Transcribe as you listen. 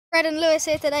Fred and Lewis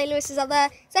here today. Lewis is up there.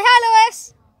 Say hi,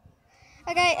 Lewis.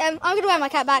 Okay, I'm going to wear my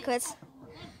cap backwards.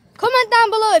 Comment down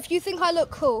below if you think I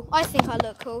look cool. I think I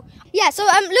look cool. Yeah, so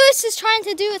Lewis is trying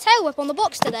to do a tail whip on the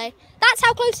box today. That's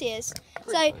how close he is.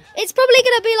 So it's probably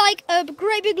going to be like a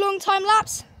great big long time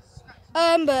lapse.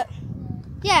 But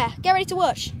yeah, get ready to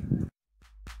watch.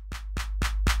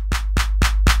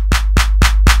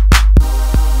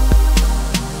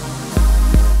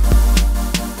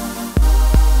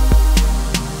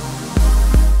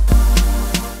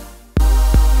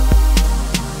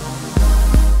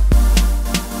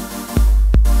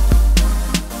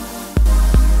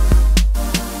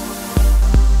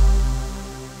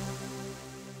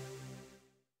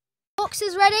 Box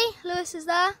is ready. Lewis is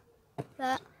there.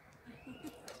 There.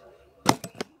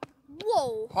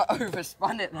 Whoa! I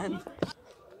overspun it then.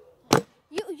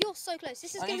 You're so close.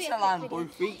 This is going to be a land quick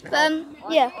both feet. video.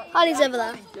 Yeah, Heidi's over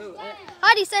there.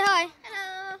 Heidi, say hi.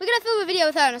 Hello. We're going to film a video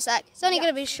with her in a sec. It's only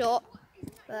going to be short.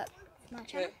 But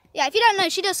yeah, if you don't know,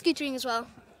 she does scootering as well.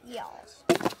 Yes.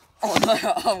 Oh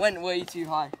no, I went way too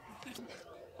high.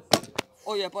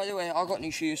 Oh yeah, by the way, I got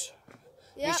new shoes.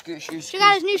 Yeah. New scooter shoes. She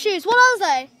got his new shoes. What are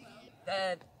they?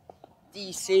 They're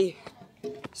DC,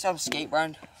 some skate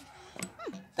brand.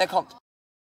 They're comp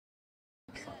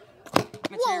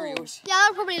materials. Whoa. Yeah,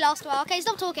 that'll probably last a while. Okay,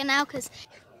 stop talking now, because...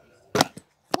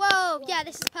 Whoa, yeah,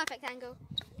 this is perfect angle.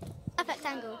 Perfect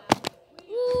angle.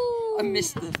 Woo. I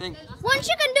missed the thing. Once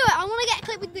you can do it, I want to get a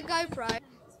clip with the GoPro.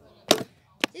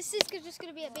 This is just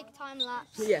going to be a big time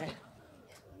lapse. Yeah.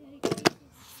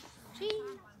 Gee.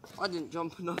 I didn't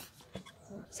jump enough.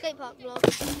 Skate park vlog.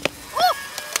 Oh!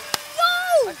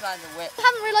 Yo! I planned a whip. I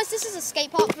haven't realised this is a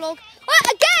skate park vlog. Oh,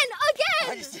 again!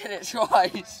 I just did it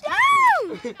twice.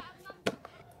 Damn!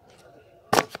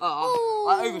 Oh,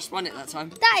 I overspun it that time.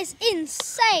 That is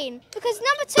insane. Because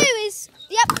number 2 is,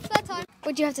 yep, third time.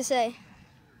 What do you have to say?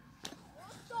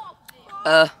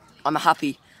 I'm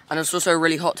happy. And it's also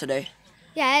really hot today.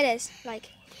 Yeah, it is.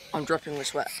 Like, I'm dripping with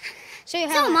sweat. show your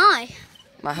helmet. So am I.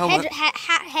 My helmet.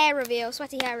 Hair reveal,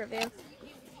 sweaty hair reveal.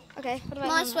 Okay, what about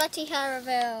my helmet? sweaty hair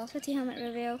reveal? Sweaty helmet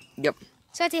reveal. Yep.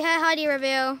 Sweaty hair Heidi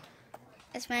reveal.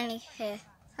 It's mainly here.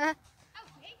 Huh?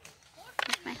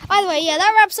 By the way, yeah,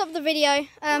 that wraps up the video.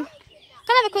 Can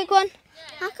I have a quick one?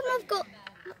 How come I've got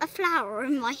a flower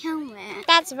in my helmet?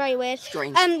 That's very weird.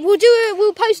 Strange.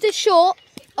 We'll post a short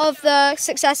of the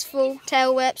successful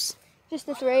tail whips, just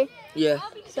the 3. Yeah.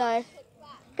 So,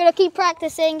 gonna keep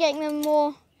practicing, getting them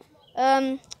more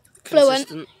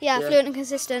fluent. Yeah, fluent and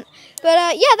consistent.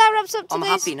 But yeah, that wraps up today's. I'm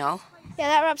happy now. Yeah,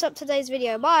 that wraps up today's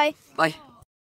video. Bye. Bye.